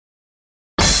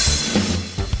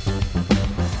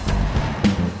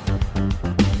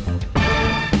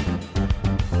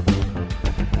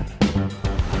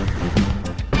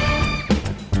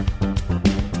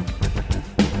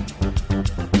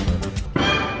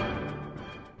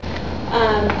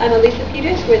I'm Elisa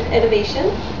Peters with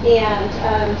Innovations,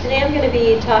 and today I'm going to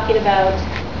be talking about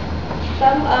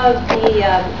some of the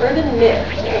urban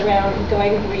myths around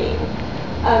going green.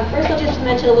 First, I'll just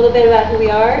mention a little bit about who we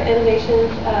are.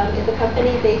 Innovations is a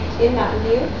company based in Mountain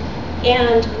View,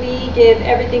 and we give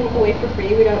everything away for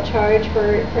free. We don't charge for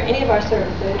any of our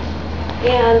services.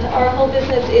 And our whole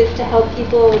business is to help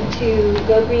people to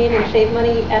go green and save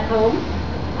money at home.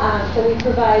 So we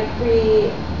provide free,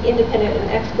 independent, and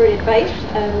expert advice.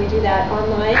 We do that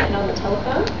online and on the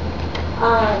telephone.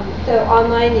 So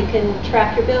online you can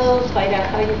track your bills, find out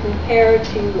how you compare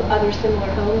to other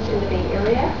similar homes in the Bay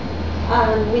Area.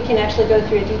 We can actually go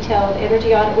through a detailed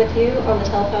energy audit with you on the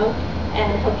telephone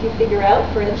and help you figure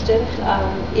out, for instance,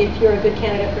 if you're a good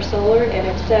candidate for solar, and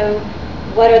if so,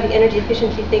 what are the energy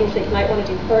efficiency things that you might want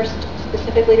to do first,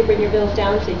 specifically to bring your bills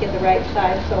down so you get the right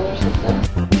size solar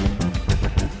system.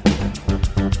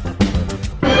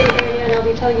 And I'll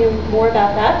be telling you more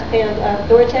about that. And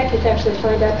Thortec has actually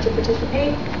signed up to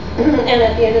participate. And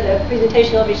at the end of the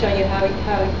presentation, I'll be showing you how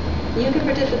you can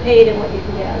participate and what you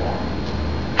can get out of that.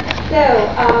 So,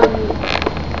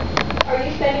 are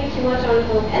you spending too much on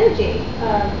home energy?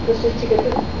 Let's just take a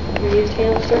raised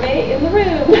hand survey in the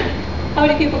room. How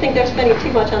many people think they're spending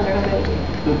too much on their home energy?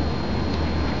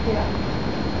 Yeah.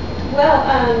 Well,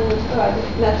 I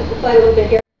just messed up the slide a little bit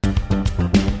here.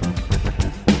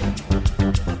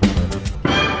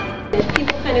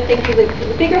 People kind of think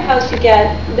the bigger house you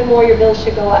get, the more your bills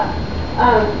should go up.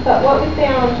 But what we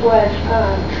found was,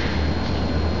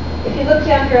 if you look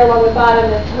down here along the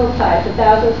bottom, it's home size,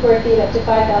 1,000 square feet up to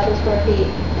 5,000 square feet.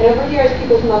 And over here is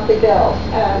people's monthly bills,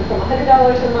 from $100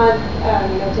 a month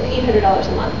to $800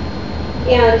 a month.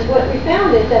 And what we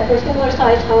found is that for a similar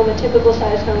sized home, a typical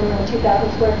sized home around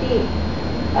 2,000 square feet,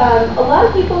 a lot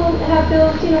of people have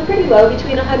bills, pretty low,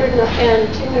 between $100 and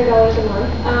 $200 a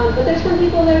month. But there's some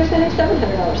people that are spending $700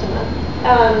 a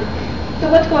month. So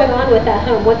what's going on with that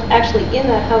home? What's actually in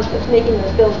that house that's making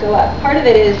those bills go up? Part of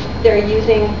it is they're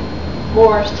using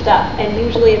more stuff, and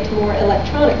usually it's more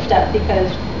electronic stuff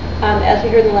because, as we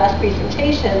heard in the last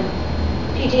presentation,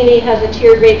 PG&E has a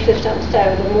tiered rate system.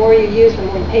 So the more you use, the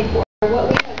more you pay for. What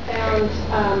we have found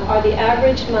are the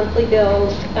average monthly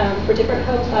bills for different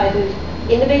home sizes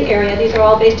in the Bay Area. These are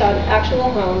all based on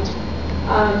actual homes.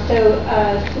 So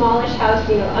a smallish house,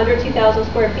 under 2,000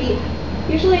 square feet.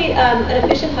 Usually an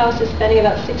efficient house is spending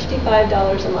about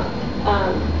 $65 a month.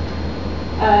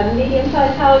 A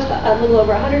medium-sized house, a little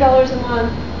over $100 a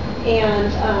month.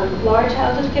 And large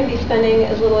houses can be spending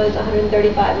as little as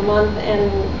 $135 a month.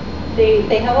 And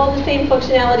they have all the same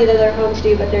functionality that their homes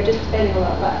do, but they're just spending a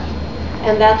lot less.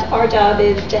 And that's our job,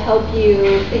 is to help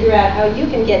you figure out how you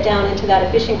can get down into that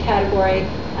efficient category.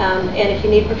 And if you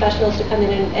need professionals to come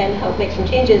in and help make some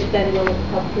changes, then we'll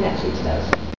help connect you to those.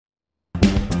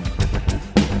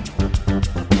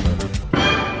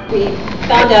 We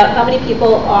found out how many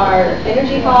people are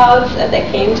energy hogs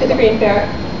that came to the Green Fair.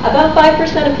 About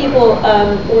 5% of people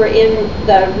were in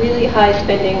the really high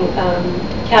spending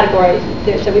category,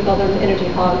 so we call them energy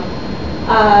hogs.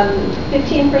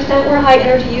 15% were high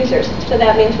energy users, so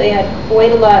that means they had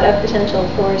quite a lot of potential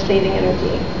for saving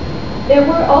energy. There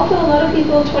were also a lot of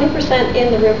people, 20%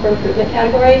 in the room for improvement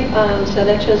category, so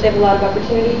that shows they have a lot of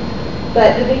opportunity.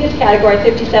 But the biggest category,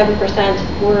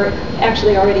 57%, were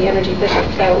actually already energy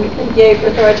efficient. So yay for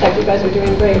Thortec, you guys are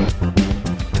doing great.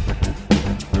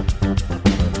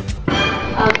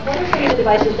 What are some of the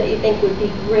devices that you think would be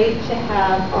great to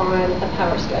have on a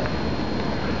power strip?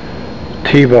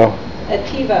 TiVo. A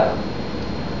TiVo.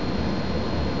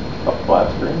 A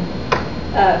flat screen?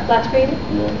 Flat screen?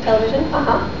 Yeah. Television?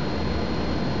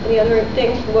 Any other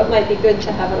things? What might be good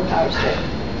to have on a power strip?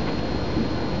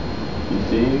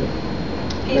 PC?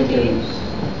 PC?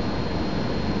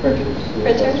 Printers?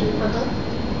 Printer?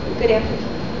 Good answers.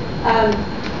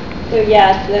 So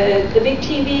yes, the big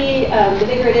TV, the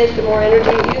bigger it is, the more energy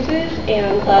it uses,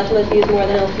 and plasmas use more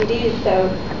than LCDs. So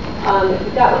if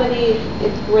you've got one of these,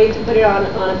 it's great to put it on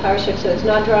a power strip so it's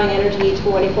not drawing energy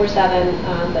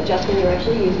 24/7, but just when you're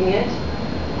actually using it.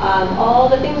 All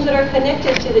the things that are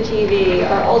connected to the TV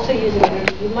are also using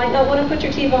energy. You might not want to put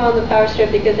your TV on the power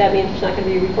strip because that means it's not going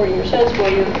to be recording your shows for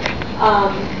you.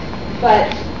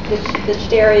 But the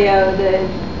stereo,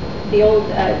 the old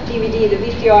DVD, the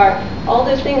VCR, all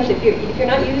those things, if you're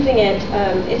not using it,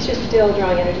 it's just still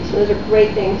drawing energy. So those are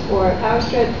great things for a power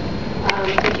strip.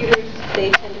 Computers, they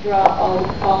tend to draw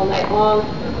all night long,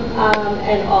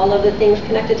 and all of the things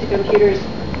connected to computers.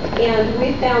 And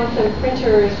we found some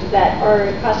printers that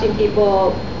are costing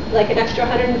people like an extra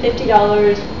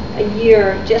 $150 a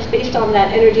year just based on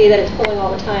that energy that it's pulling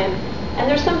all the time. And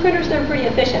there's some printers that are pretty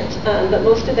efficient, but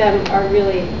most of them are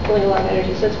really pulling a lot of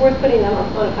energy, so it's worth putting them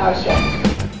on a power strip.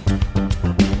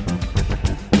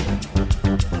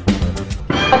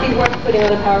 It'd be worth putting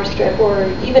on a power strip, or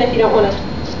even if you don't want to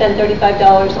spend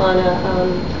 $35 on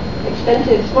a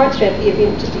expensive smart strip,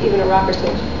 even a rocker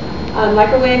switch.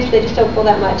 Microwaves, they just don't pull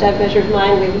that much. I've measured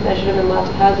mine. We've measured them in lots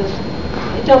of houses.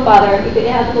 Don't bother. It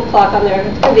has a little clock on there.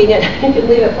 It's convenient. You can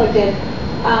leave it plugged in.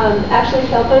 Actually,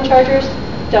 cell phone chargers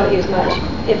don't use much,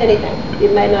 if anything.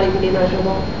 It might not even be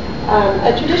measurable.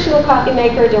 A traditional coffee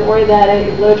maker, don't worry about it.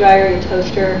 Your blow dryer, your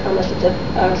toaster, unless it's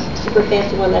a super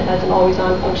fancy one that has an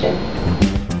always-on function.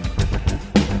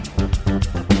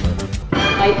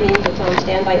 Light means it's on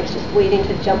standby. It's just waiting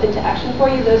to jump into action for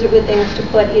you. Those are good things to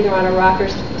put either on a rocker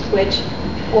switch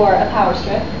or a power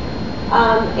strip.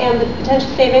 And the potential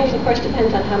savings, of course,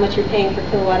 depends on how much you're paying per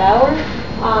kilowatt hour.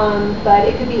 But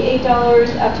it could be $8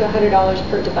 up to $100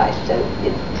 per device. So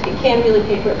it can really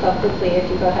pay for itself quickly if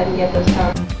you go ahead and get those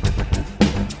power.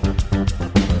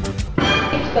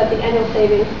 But the annual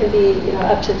savings can be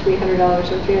up to $300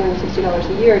 or $360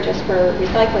 a year just for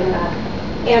recycling that.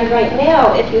 And right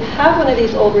now, if you have one of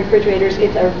these old refrigerators,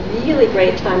 it's a really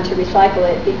great time to recycle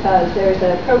it because there's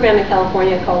a program in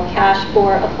California called Cash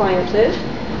for Appliances,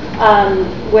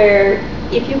 where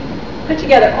if you put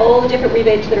together all the different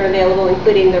rebates that are available,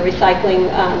 including the recycling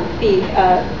fee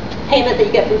payment that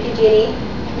you get from PG&E,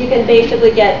 you can basically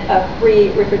get a free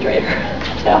refrigerator.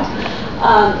 So,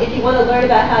 if you want to learn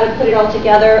about how to put it all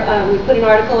together, we put an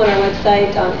article on our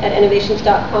website at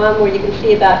innovations.com where you can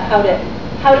see about how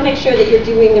to make sure that you're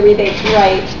doing the rebates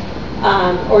right,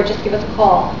 or just give us a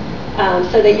call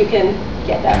so that you can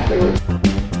get that free.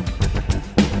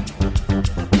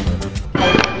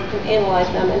 Analyze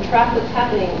them and track what's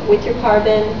happening with your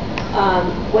carbon,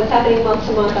 what's happening month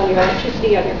to month on your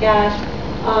electricity, on your gas.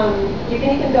 You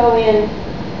can even go in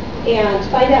and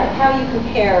find out how you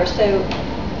compare. So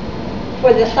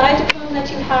for the size of home that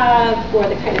you have, for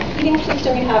the kind of heating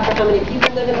system you have, for how many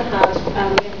people live in the house, we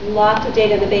have lots of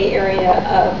data in the Bay Area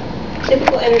of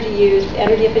typical energy use,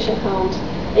 energy efficient homes.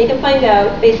 And you can find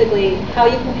out basically how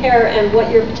you compare and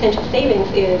what your potential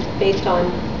savings is based on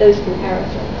those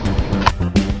comparisons.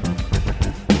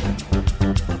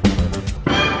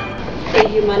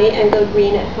 Save you money and go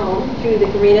green at home through the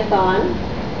Green-a-thon.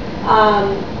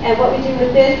 And what we do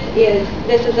with this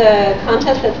is a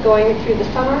contest that's going through the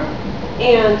summer.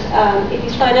 And if you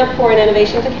sign up for an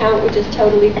Innovations account, which is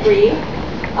totally free,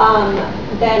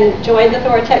 then join the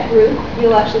Thoratech group.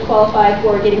 You'll actually qualify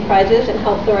for getting prizes and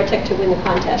help Thoratech to win the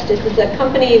contest. This is a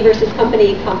company versus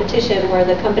company competition where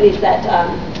the companies that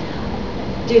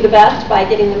do the best by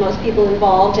getting the most people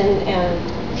involved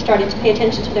and starting to pay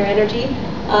attention to their energy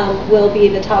will be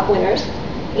the top winners.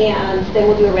 And then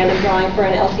we'll do a random drawing for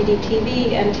an LCD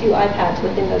TV and 2 iPads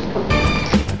within those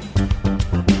companies.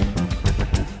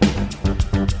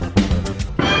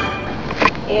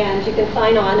 And you can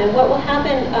sign on. And what will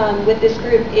happen with this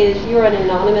group is you're an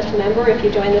anonymous member if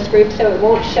you join this group, so it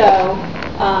won't show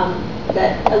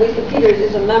that Elisa Peters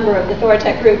is a member of the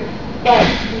Thoratech group, but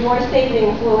your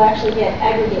savings will actually get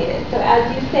aggregated. So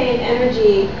as you save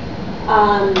energy,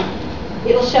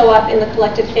 it'll show up in the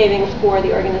collective savings for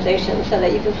the organization so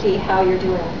that you can see how you're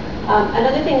doing.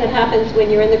 Another thing that happens when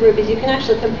you're in the group is you can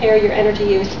actually compare your energy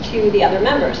use to the other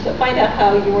members. So find out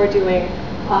how you're doing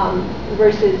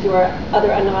versus your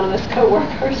other anonymous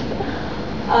coworkers.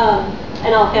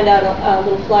 And I'll hand out a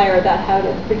little flyer about how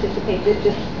to participate. It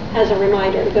just as a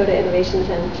reminder to go to Innovations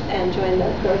and join the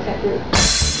Thoratech group.